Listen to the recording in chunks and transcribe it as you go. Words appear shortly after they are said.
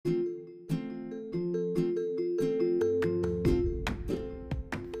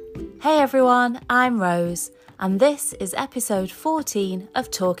Hey everyone, I'm Rose, and this is episode 14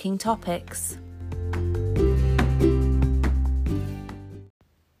 of Talking Topics.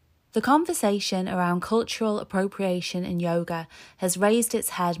 The conversation around cultural appropriation in yoga has raised its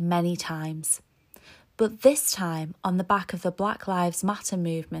head many times. But this time, on the back of the Black Lives Matter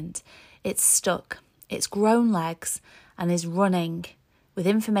movement, it's stuck, it's grown legs, and is running, with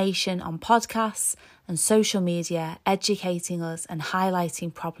information on podcasts and social media educating us and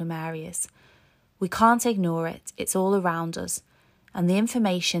highlighting problem areas. We can't ignore it, it's all around us, and the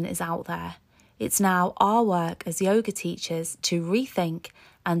information is out there. It's now our work as yoga teachers to rethink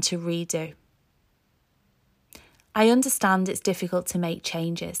and to redo. I understand it's difficult to make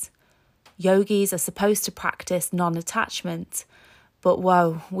changes. Yogis are supposed to practice non-attachment, but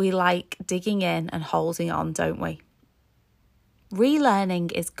whoa, we like digging in and holding on, don't we?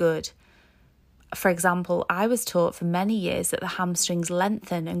 Relearning is good. For example, I was taught for many years that the hamstrings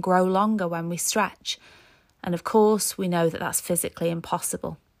lengthen and grow longer when we stretch. And of course, we know that that's physically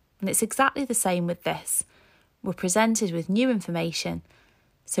impossible. And it's exactly the same with this. We're presented with new information.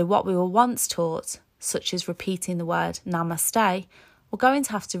 So what we were once taught, such as repeating the word namaste, we're going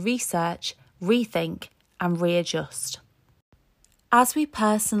to have to research, rethink, and readjust. As we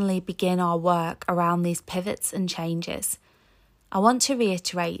personally begin our work around these pivots and changes, I want to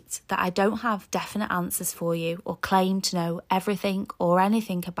reiterate that I don't have definite answers for you or claim to know everything or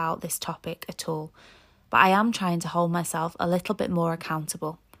anything about this topic at all, but I am trying to hold myself a little bit more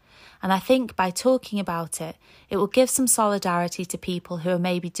accountable. And I think by talking about it, it will give some solidarity to people who are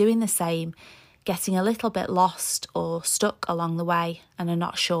maybe doing the same, getting a little bit lost or stuck along the way and are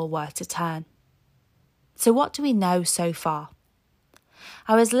not sure where to turn. So what do we know so far?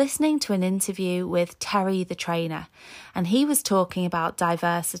 I was listening to an interview with Terry the trainer, and he was talking about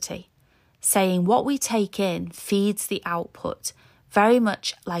diversity, saying what we take in feeds the output, very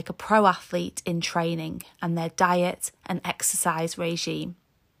much like a pro athlete in training and their diet and exercise regime.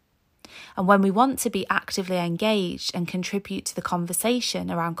 And when we want to be actively engaged and contribute to the conversation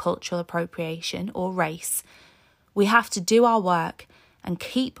around cultural appropriation or race, we have to do our work and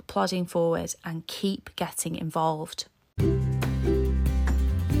keep plodding forward and keep getting involved.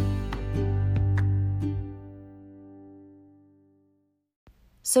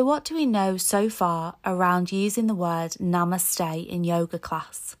 So what do we know so far around using the word namaste in yoga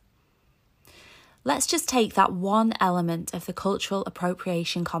class? Let's just take that one element of the cultural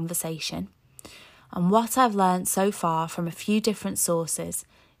appropriation conversation. And what I've learned so far from a few different sources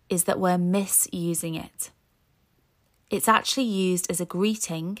is that we're misusing it. It's actually used as a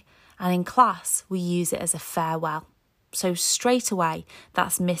greeting, and in class we use it as a farewell. So straight away,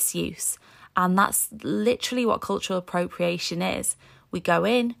 that's misuse. And that's literally what cultural appropriation is. We go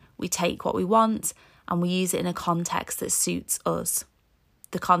in, we take what we want, and we use it in a context that suits us.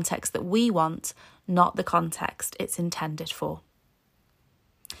 The context that we want, not the context it's intended for.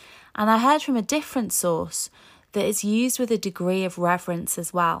 And I heard from a different source that it's used with a degree of reverence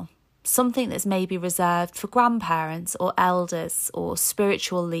as well. Something that's maybe reserved for grandparents or elders or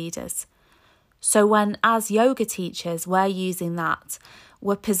spiritual leaders. So when, as yoga teachers, we're using that,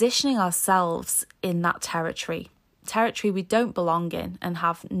 we're positioning ourselves in that territory we don't belong in and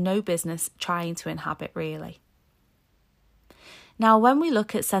have no business trying to inhabit, really. Now, when we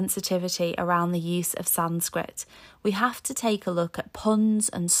look at sensitivity around the use of Sanskrit, we have to take a look at puns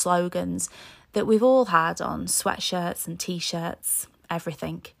and slogans that we've all had on sweatshirts and t-shirts,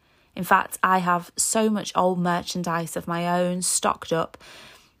 everything. In fact, I have so much old merchandise of my own stocked up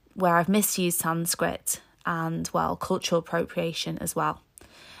where I've misused Sanskrit and, well, cultural appropriation as well.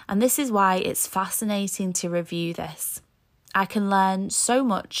 And this is why it's fascinating to review this. I can learn so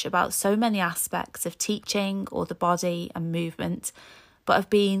much about so many aspects of teaching or the body and movement, but I've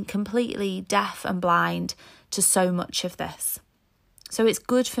been completely deaf and blind to so much of this. So it's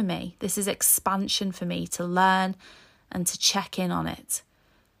good for me. This is expansion for me to learn and to check in on it.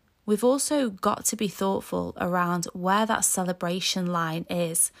 We've also got to be thoughtful around where that celebration line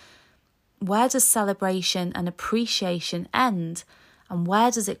is. Where does celebration and appreciation end? And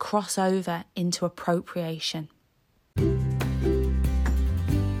where does it cross over into appropriation?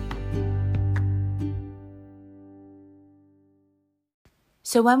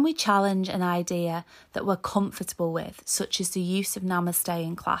 So when we challenge an idea that we're comfortable with, such as the use of namaste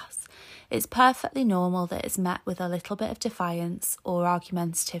in class, it's perfectly normal that it's met with a little bit of defiance or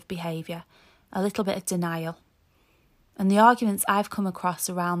argumentative behaviour, a little bit of denial. And the arguments I've come across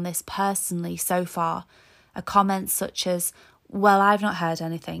around this personally so far are comments such as, well, I've not heard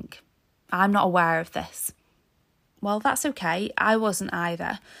anything. I'm not aware of this. Well, that's okay. I wasn't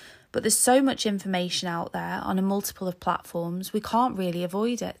either. But there's so much information out there on a multiple of platforms, we can't really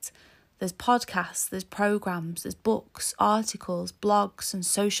avoid it. There's podcasts, there's programs, there's books, articles, blogs, and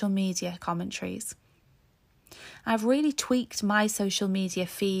social media commentaries. I've really tweaked my social media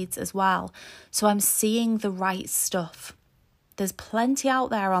feeds as well, so I'm seeing the right stuff. There's plenty out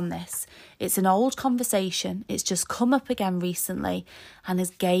there on this. It's an old conversation. It's just come up again recently and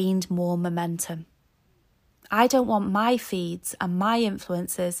has gained more momentum. I don't want my feeds and my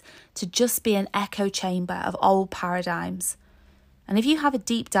influences to just be an echo chamber of old paradigms. And if you have a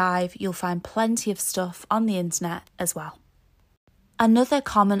deep dive, you'll find plenty of stuff on the internet as well. Another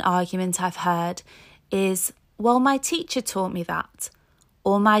common argument I've heard is, well, my teacher taught me that,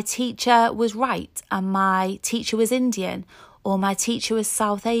 or my teacher was right and my teacher was Indian, or my teacher was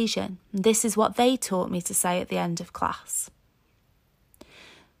South Asian. This is what they taught me to say at the end of class.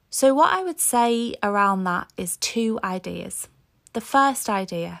 So what I would say around that is two ideas. The first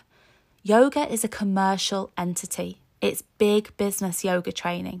idea, yoga is a commercial entity. It's big business yoga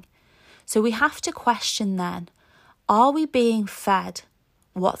training. So we have to question then, are we being fed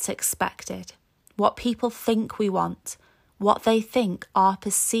what's expected, what people think we want, what they think our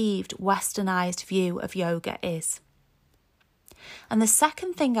perceived westernized view of yoga is? And the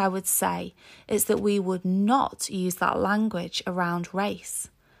second thing I would say is that we would not use that language around race.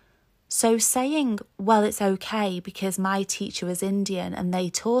 So saying, well, it's okay because my teacher was Indian and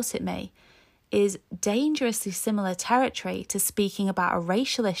they taught it me, is dangerously similar territory to speaking about a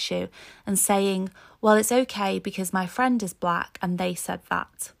racial issue and saying, well, it's okay because my friend is black and they said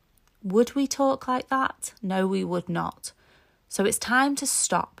that. Would we talk like that? No, we would not. So it's time to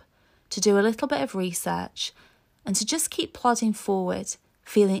stop, to do a little bit of research, and to just keep plodding forward,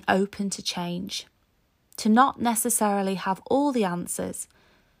 feeling open to change. To not necessarily have all the answers,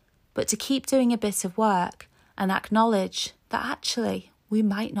 but to keep doing a bit of work and acknowledge that actually we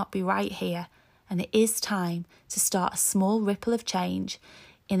might not be right here, and it is time to start a small ripple of change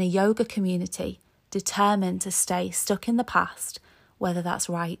in a yoga community determined to stay stuck in the past, whether that's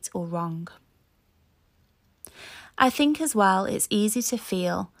right or wrong. I think as well it's easy to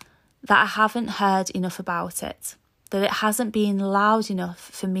feel that I haven't heard enough about it, that it hasn't been loud enough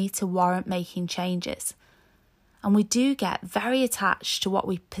for me to warrant making changes. And we do get very attached to what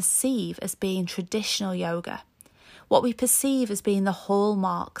we perceive as being traditional yoga, what we perceive as being the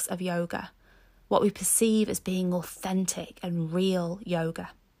hallmarks of yoga, what we perceive as being authentic and real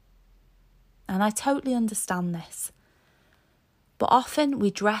yoga. And I totally understand this. But often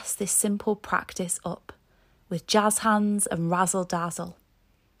we dress this simple practice up with jazz hands and razzle dazzle.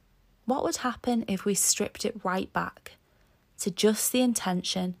 What would happen if we stripped it right back to just the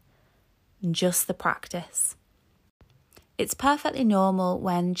intention and just the practice? It's perfectly normal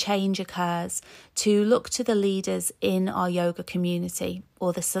when change occurs to look to the leaders in our yoga community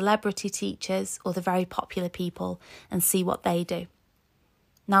or the celebrity teachers or the very popular people and see what they do.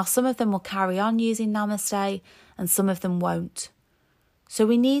 Now, some of them will carry on using namaste and some of them won't. So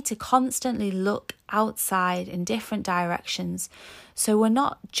we need to constantly look outside in different directions so we're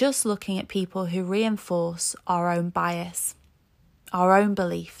not just looking at people who reinforce our own bias, our own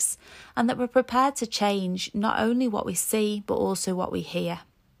beliefs, and that we're prepared to change not only what we see, but also what we hear.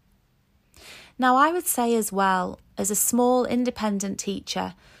 Now, I would say as well, as a small independent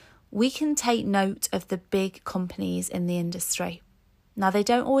teacher, we can take note of the big companies in the industry. Now, they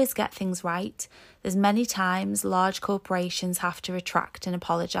don't always get things right. There's many times large corporations have to retract and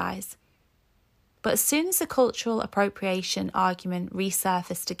apologise. But as soon as the cultural appropriation argument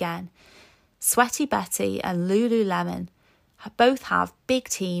resurfaced again, Sweaty Betty and Lululemon both have big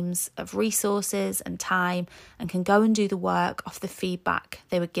teams of resources and time and can go and do the work off the feedback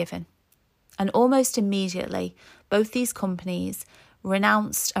they were given. And almost immediately, both these companies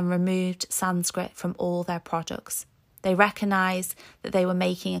renounced and removed Sanskrit from all their products. They recognised that they were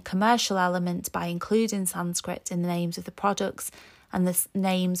making a commercial element by including Sanskrit in the names of the products, and the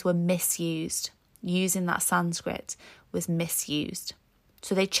names were misused. Using that Sanskrit was misused.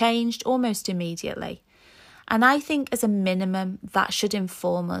 So they changed almost immediately. And I think as a minimum, that should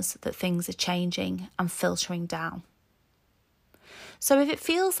inform us that things are changing and filtering down. So if it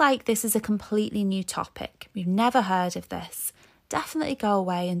feels like this is a completely new topic, you've never heard of this, definitely go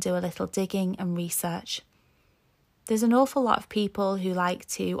away and do a little digging and research. There's an awful lot of people who like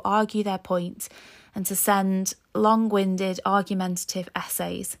to argue their point and to send long-winded, argumentative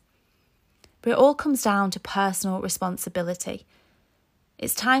essays. But it all comes down to personal responsibility.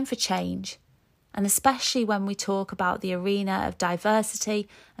 It's time for change, and especially when we talk about the arena of diversity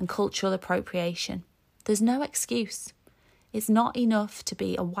and cultural appropriation. There's no excuse. It's not enough to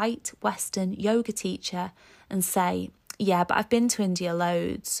be a white Western yoga teacher and say, yeah, but I've been to India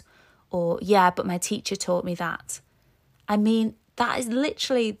loads, or yeah, but my teacher taught me that. I mean, That is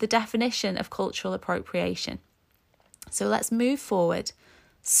literally the definition of cultural appropriation. So let's move forward,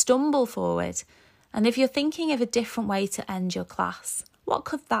 stumble forward. And if you're thinking of a different way to end your class, what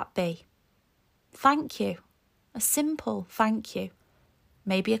could that be? Thank you. A simple thank you.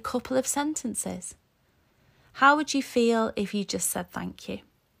 Maybe a couple of sentences. How would you feel if you just said thank you?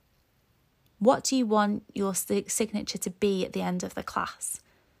 What do you want your signature to be at the end of the class?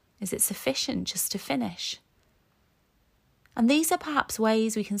 Is it sufficient just to finish? And these are perhaps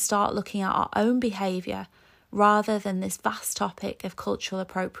ways we can start looking at our own behaviour rather than this vast topic of cultural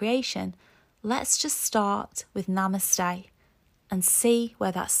appropriation. Let's just start with namaste and see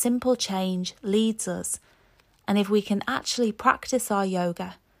where that simple change leads us, and if we can actually practice our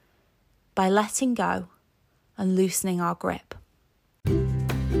yoga by letting go and loosening our grip.